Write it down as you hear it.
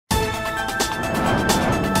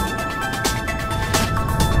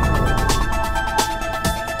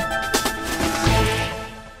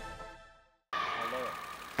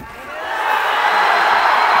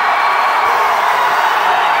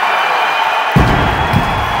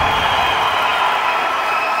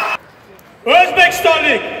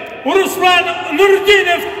Ruslан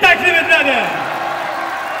Nurudinov taklif etiladi.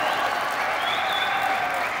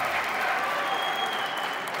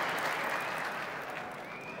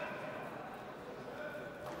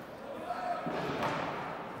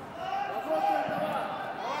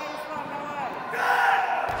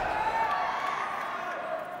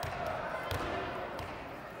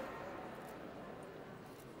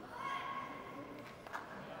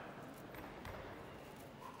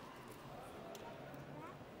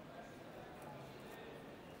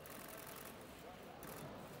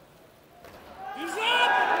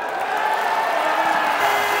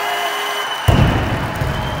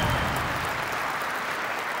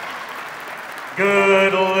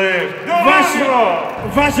 Good lift.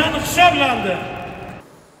 Vazn hisoblandi.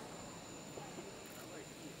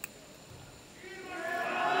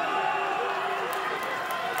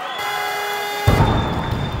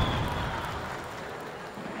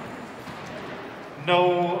 No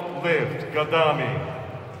lift. Gadami.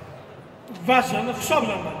 Vazn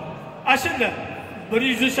hisoblandi. Aslida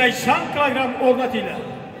 180 kilogramm o'rnatiladi.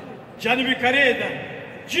 Janubiy Koreyadan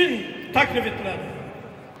jin taklif etiladi.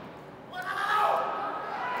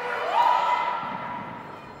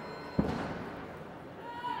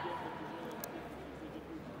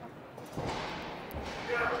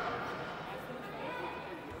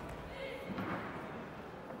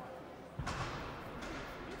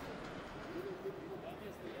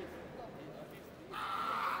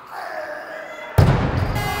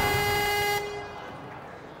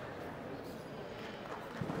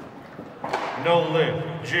 No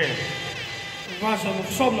lift. Jin. Vazn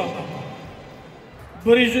hisoblandi.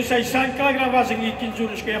 180 kilogramm vaznga ikkinchi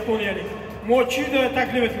urishga yaponiyalik Mochido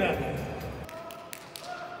taklif etiladi.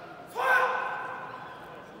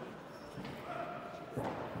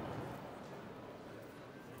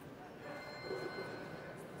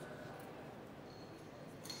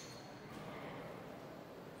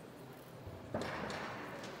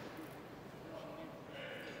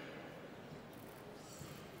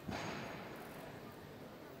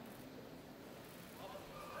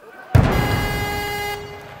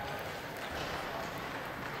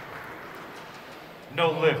 No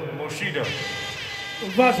lift. Mochido.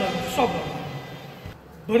 Vazn hisoblandi.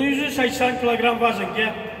 180 kilogramm vaznga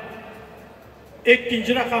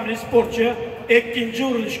ikkinchi raqamli sportchi ikkinchi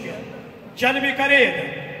urinishga Janubiy Koreyadan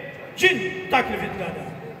jin taklif etiladi.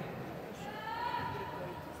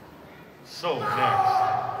 So next.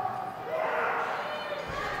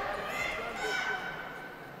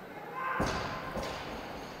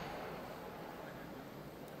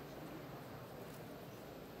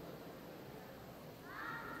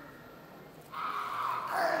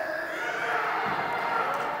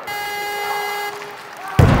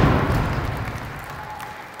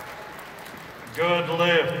 Good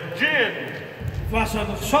lift. Jin. Vazn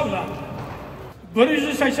hisoblandi.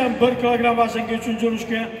 181 kilogramm vaznga uchinchi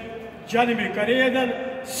urishga Janubiy Koreyadan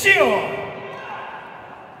Osиё.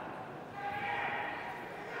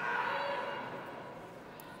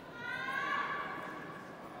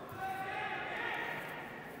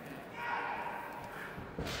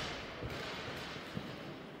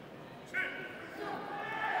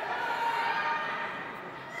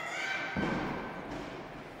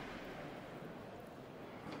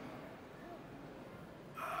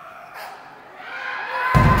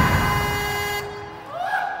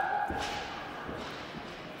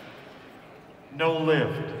 No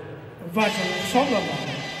lift. Vazn hisoblandi.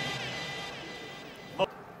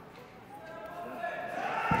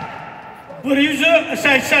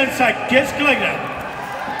 188 kilogramm.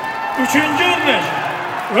 Uchinchi urinish.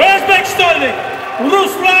 O'zbekistonlik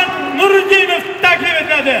Ruslан Nurudinov taklif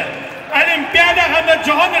etiladi. Olimpiada hamda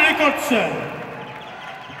jahon rekordchisi.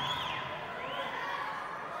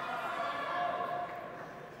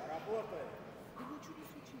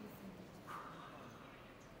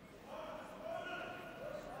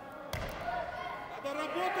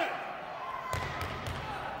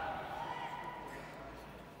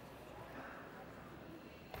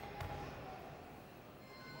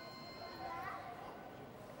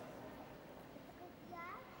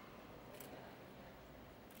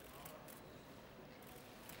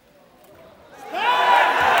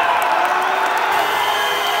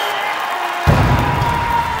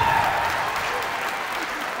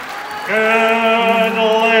 Good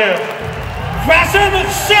lift. Vazn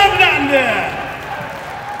hisoblandi.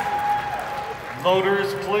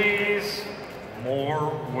 Loaders, please.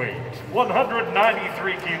 More weight.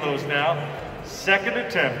 193 kilos now. Second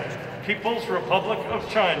attempt. People's Republic of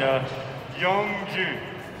China. Янг Чже.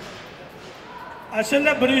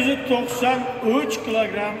 Aslida 193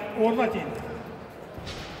 kilogramm o'rnatildi.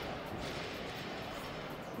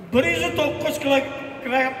 109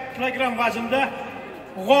 kilogram vaznda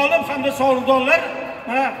g'olib hamda sovrindorlar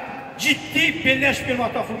mana jiddiy bellashib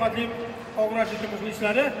kelmoqda, hurmatli oғир atletika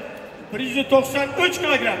muxlislari. 193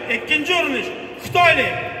 kilogram ikkinchi o'rinish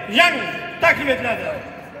xitoylik Yang taklif etiladi.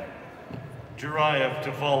 Jўrayev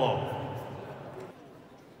to follow.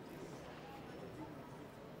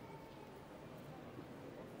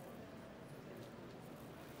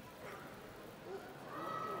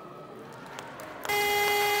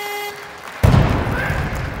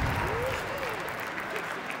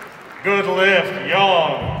 Good lift,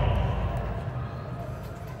 Young.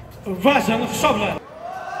 Vazn hisoblanadi.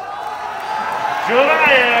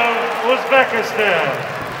 Jўrayev, Uzbekistan.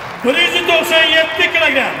 197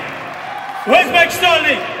 kilogram.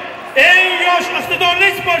 O'zbekistonlik eng yosh iqtidorli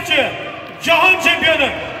sportchi, jahon chempioni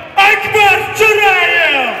Akbar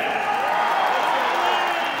Jўrayev.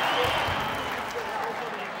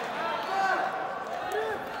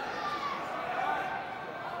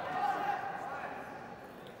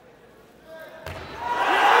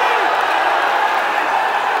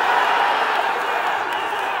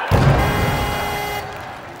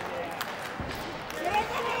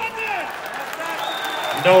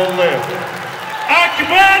 No lift.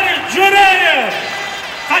 Akbar Jўrayev.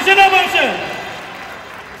 Qachon bo'lsin?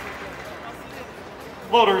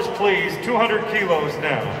 Loaders, please. 200 kilos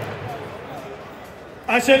now.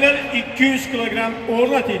 Asalar 200 kilogram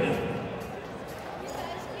o'rnatdi.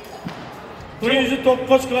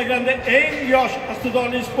 109 kilogramda eng yosh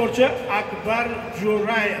iqtidorli sportchi Akbar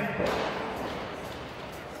Jўrayev.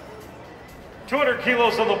 200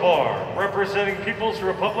 kilos on the bar, representing People's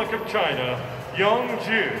Republic of China, Янг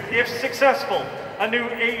Чже. If successful, a new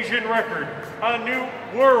Asian record, a new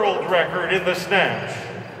world record in the snatch.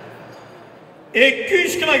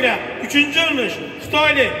 200 kilogram uchinchi o'rinish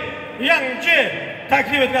xitoylik Янг Чже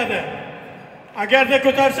taklif etiladi. Agarda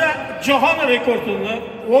ko'tarsa, jahon rekordini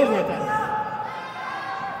o'rnatadi.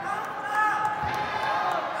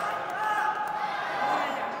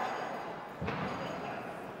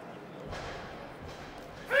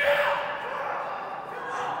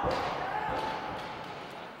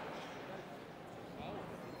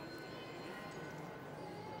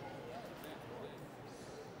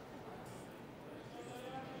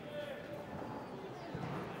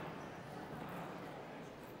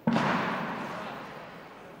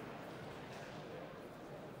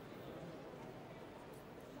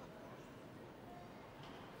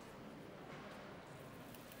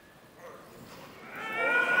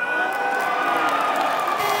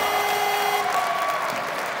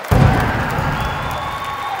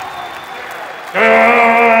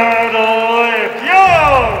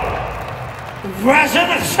 Vazn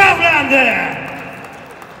hisoblandi.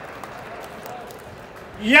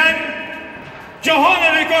 Yang jahon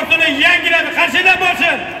rekordini yangiladi. Qarshilar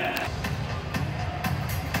bo'lsin.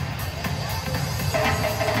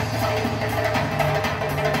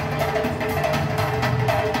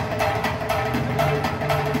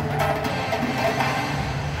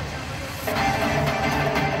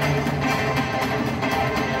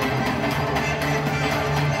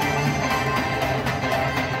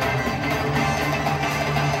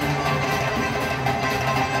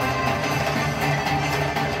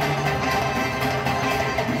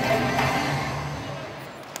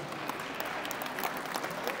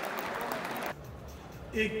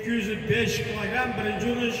 kilogram birinchi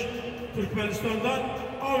o'rinish Turkmanistondan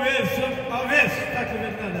Avers taklif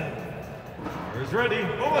etiladi. Is ready,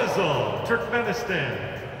 Osиё, Turkmenistan.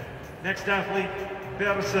 Next athlete,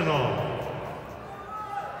 Bersanov.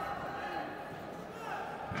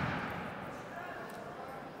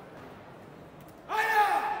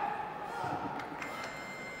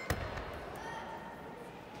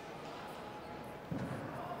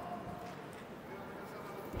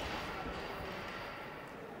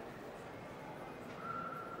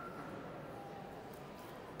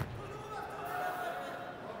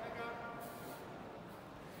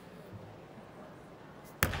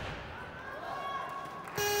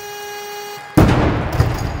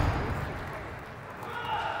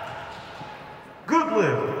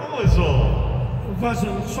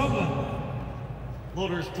 Vazn hisoblanadi.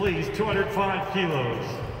 Loaders, please, 205 kilos.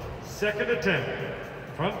 Second attempt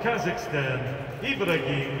from Kazakhstan,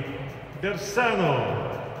 Ibrahim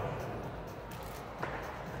Bersanov.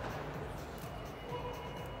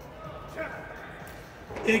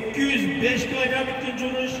 $205 kilogram ikkinchi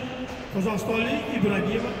o'rinish Qozog'istonlik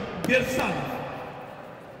Ibrahim Bersanov.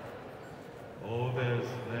 Overs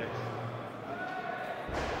next.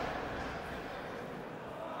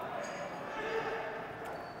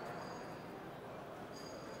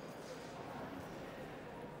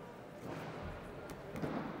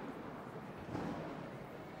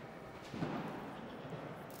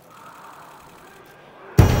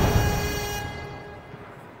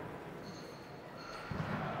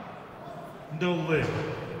 No lift.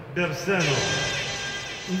 Berseno.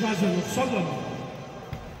 Vazn hisoblanadi.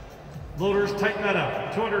 Loaders tighten that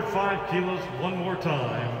up. 205 kilos one more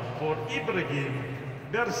time for Ibrahim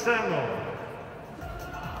Berseno.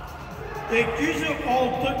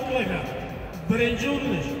 206 kilogram. Birinchi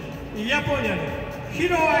urinish. Yaponiyalik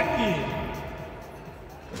Hiroaki.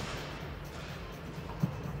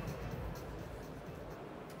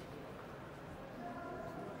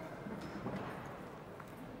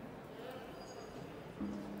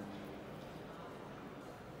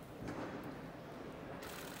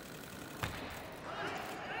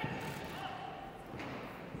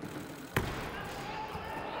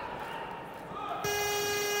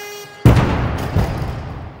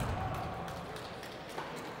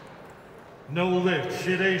 No lift,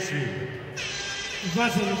 Shireishi.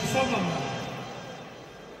 Vazn hisoblanadi.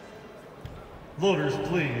 Loaders,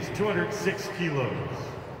 please. 206 kilos.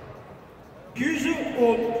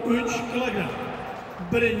 213 kilogram.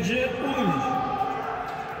 Birinchi urinish.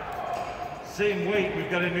 Same weight.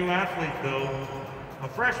 We've got a new athlete, though. A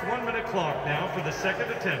fresh 1 minute clock now for the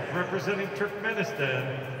second attempt, representing Turkmenistan,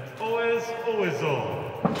 Oğuz Oğuzov.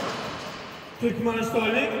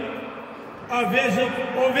 Turkmenistonlik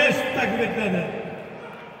Ovez taklif etiladi.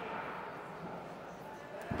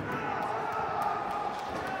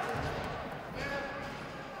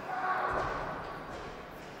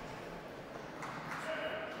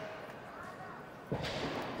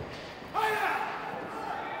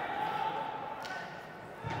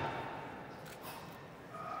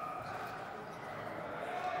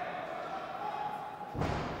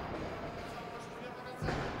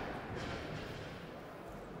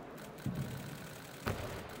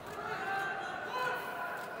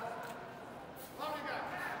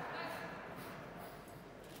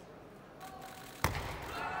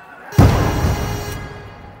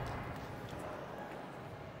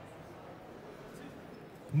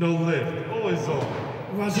 No lift, Oğuzov.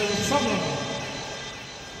 Vazn hisoblanadi.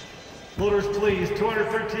 Loaders, please.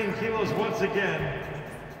 213 kilos once again.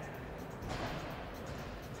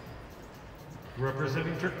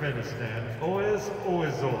 Representing Turkmenistan, Oğuz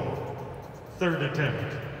Oğuzov. Third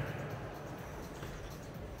attempt.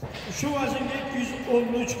 Shu vaznga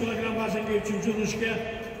 213 kilogram vaznga uchinchi urinishga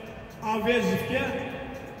Avezovga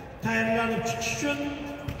tayyorlanib chiqish uchun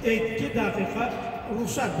 2 daqiqa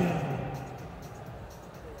ruxsat berildi.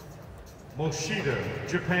 Moshida,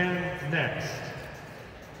 Japan next.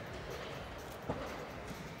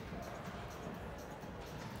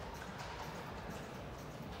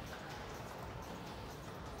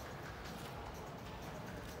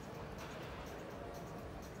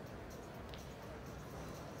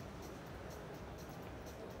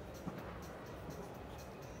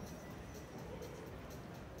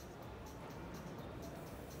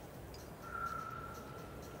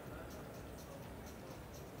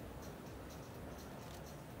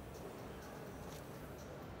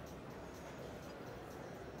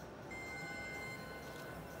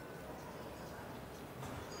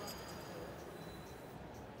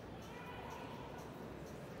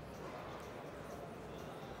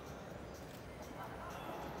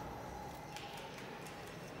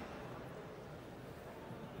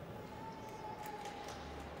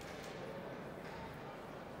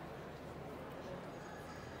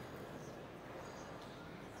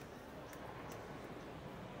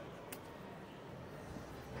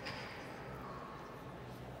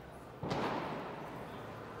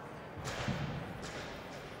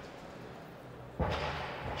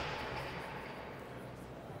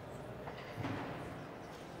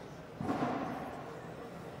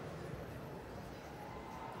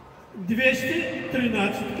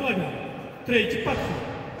 $213 килограмм. Третий подход.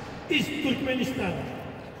 Из Туркменистана.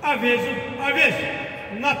 Овез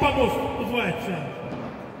на помост называется.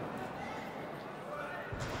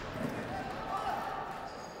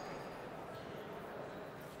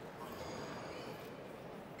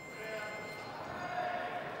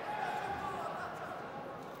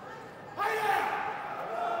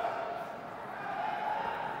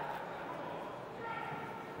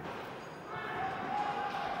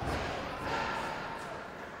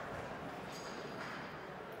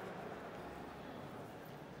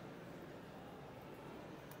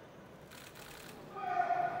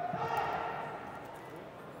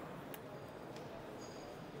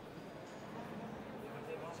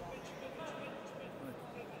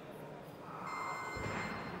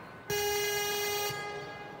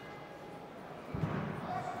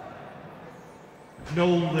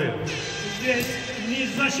 No lift. Здесь не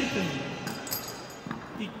засчитано.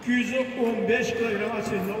 215 килограмм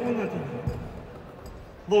отсюда унда.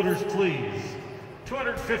 Loaders, please.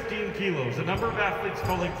 215 kilos, a number of athletes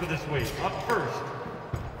calling for this weight. Up first,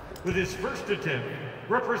 with his first attempt,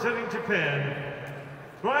 representing Japan,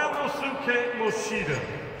 Ryonosuke Moshida.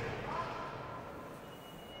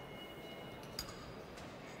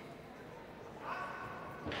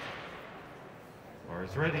 Bar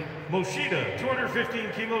is ready. Moshida,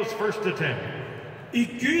 215 kilos, first attempt.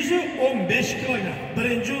 215 kilogram,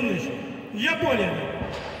 birinci urinish.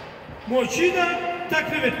 Yaponiyada. Moshida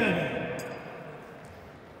taklif etiladi.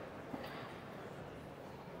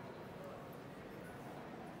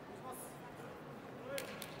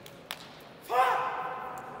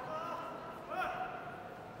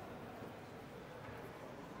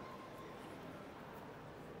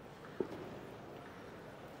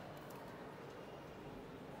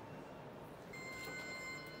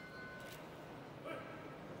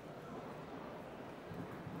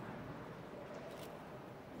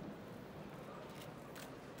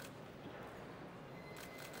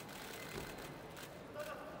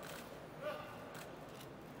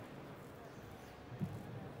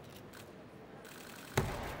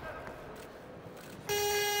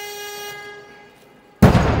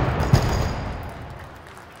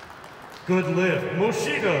 Good lift.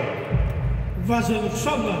 Moshida. Vazn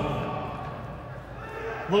hisoblanadi.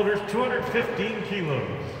 Loaders 215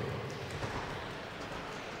 kilos.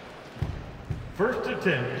 First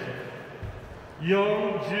attempt,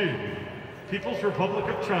 Янг Чже, People's Republic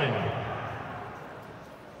of China.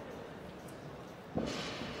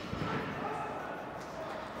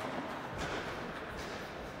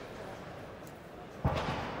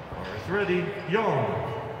 Bar is ready. Янг.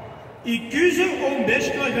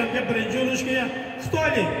 215 kilogramga birinchi urinishga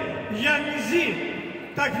xitoylik Янг Чже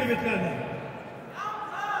taklif etiladi.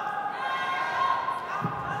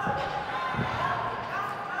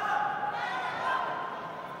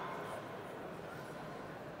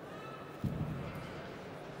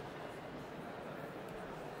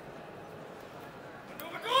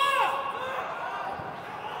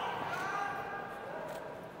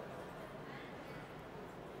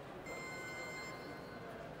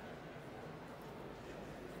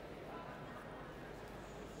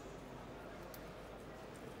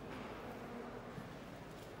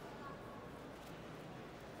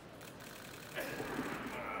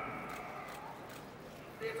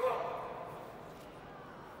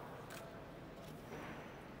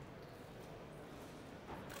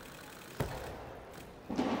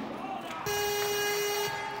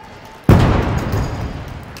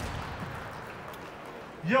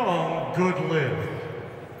 Янг, good lift.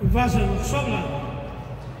 Vazn hisoblanadi.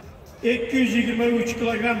 223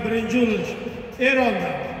 kilogram birinchi urinish.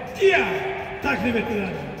 Eronda Tia taklif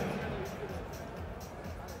etiladi.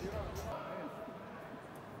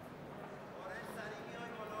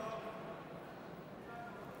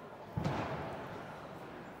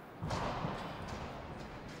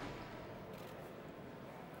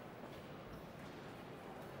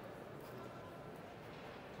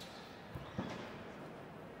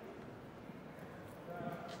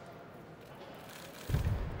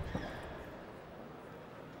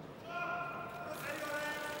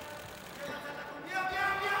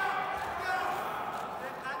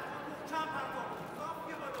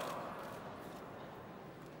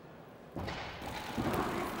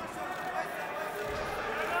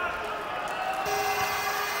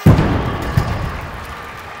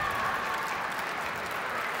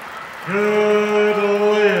 Good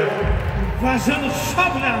lift. Vazn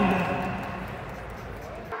hisoblanadi.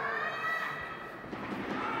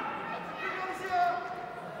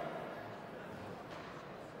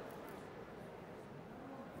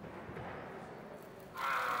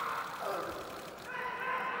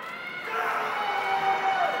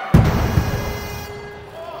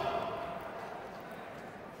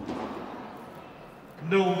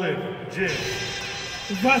 No lift. Jin.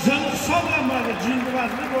 Vazn hisoblanmadi. Jinni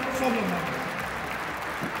vazni bu hisoblanmadi.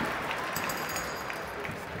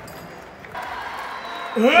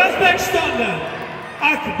 O'zbekistonda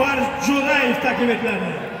Akbar Jўrayev taklif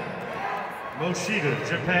etiladi. Moshida,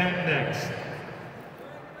 Japan next.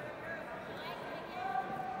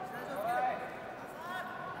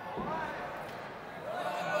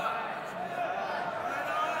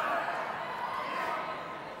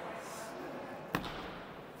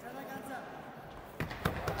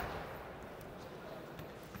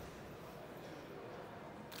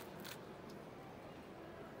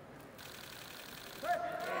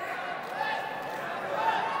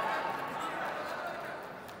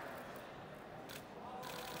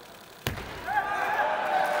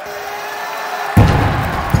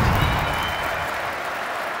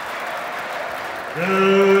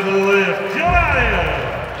 Good lift. Jўrayev.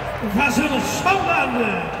 Vazn hisoblanadi.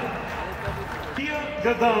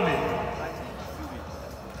 Gadami.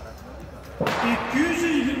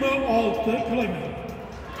 226 kilometr.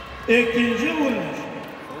 İkinci vuruluş.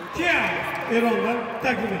 Kia Eron'dan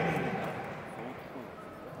takip edildi.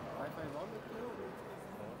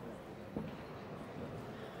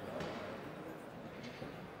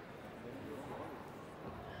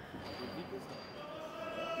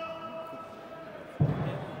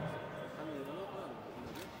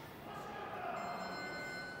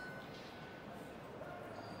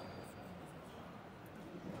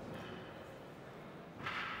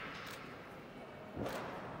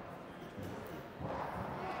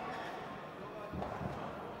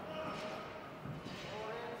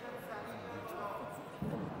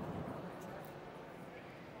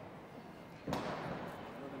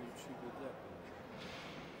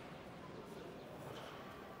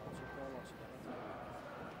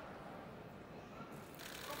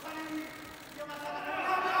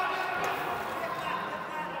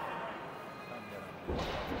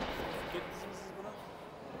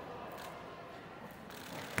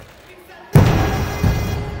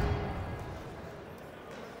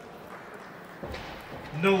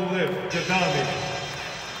 No lift, Gadami.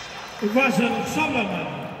 Vazn hisoblanadi.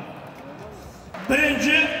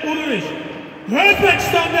 Birinchi urinish.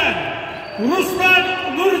 O'zbekistondan Ruslan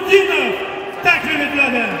Nurudinov taklif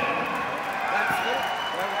etiladi.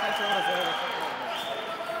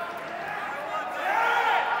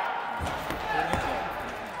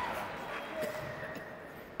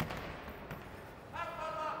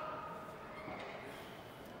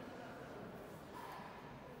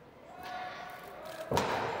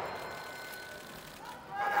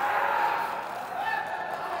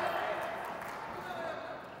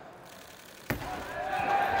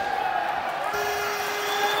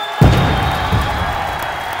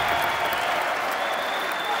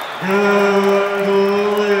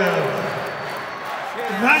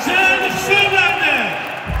 Vazn hisoblandi.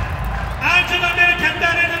 Anchadan beri katta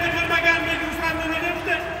arenada ko'rmagandik Ruslan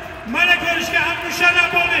Nurudinovni. Mana ko'rishga ham musharraf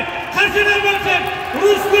bo'ldi. Qarshida bo'lsin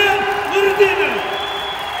Ruslan Nurudinov.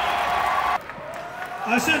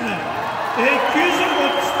 Aslida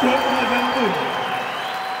 234 kilogram bo'ldi.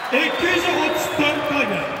 234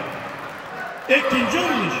 kilogram. İkinci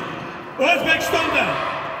urinish. O'zbekistonda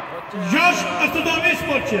yosh iqtidorli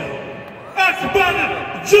sportchi Akbar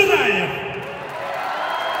Jўrayev.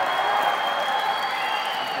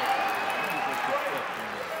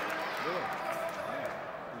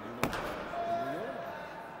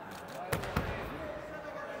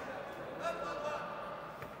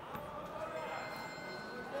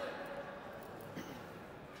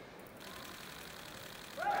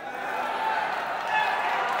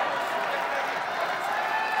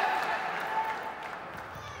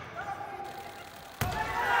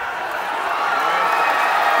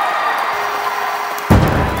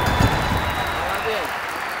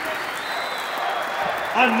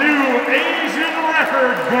 A new Asian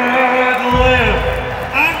record, God live.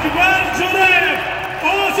 Akbar Jўrayev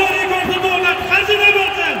Osio rekordini o'rnatdi. Qarshida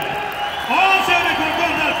bo'lsin. Osio rekordini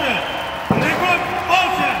o'rnatdi. Rekord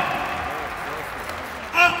Osio.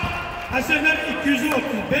 Aslida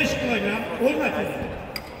 235 kilogram o'rnatildi.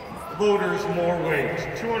 Loaders more weight,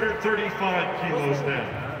 235 kilos now.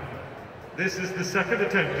 This is the second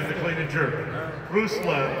attempt in the clean and jerk.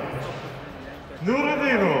 Ruslan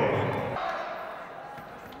Nurudinov.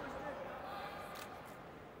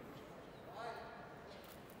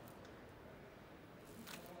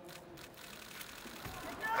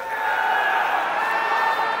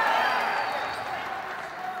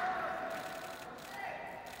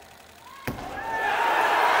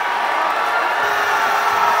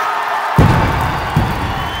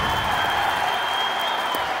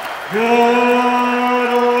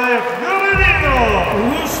 Good lift, Nurudinov!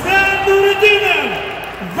 Ruslan Nurudinov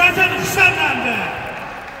vazn hisoblandi.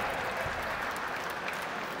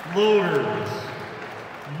 Loaders,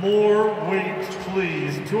 more weight,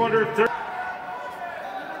 please. 230.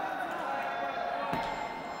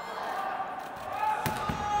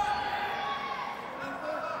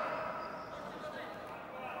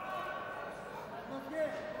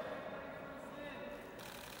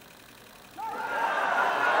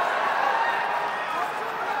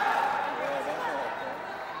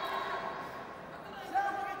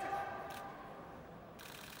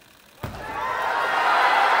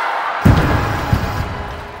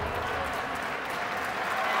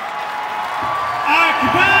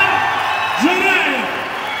 Akbar Jўrayev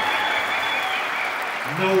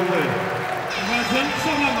No lift. vazn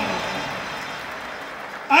hisoblanadi.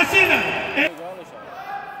 Aslida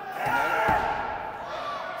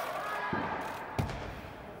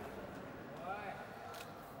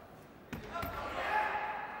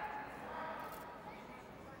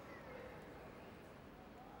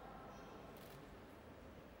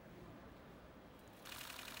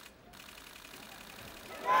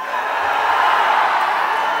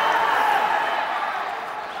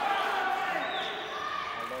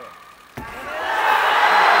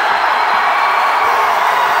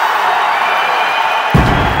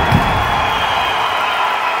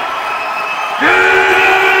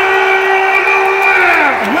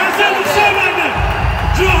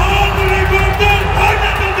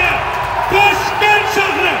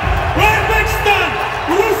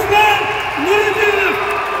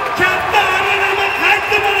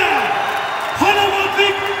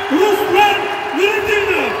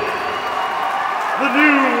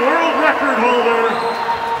record holder,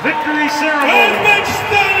 victory ceremony.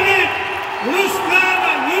 O'zbekistonlik Ruslan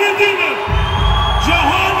Nurudinov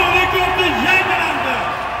jahon rekordi yangilandi.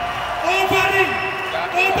 Ofarin,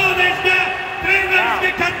 ota-onangizga,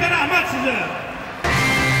 treneringizga katta rahmat sizga.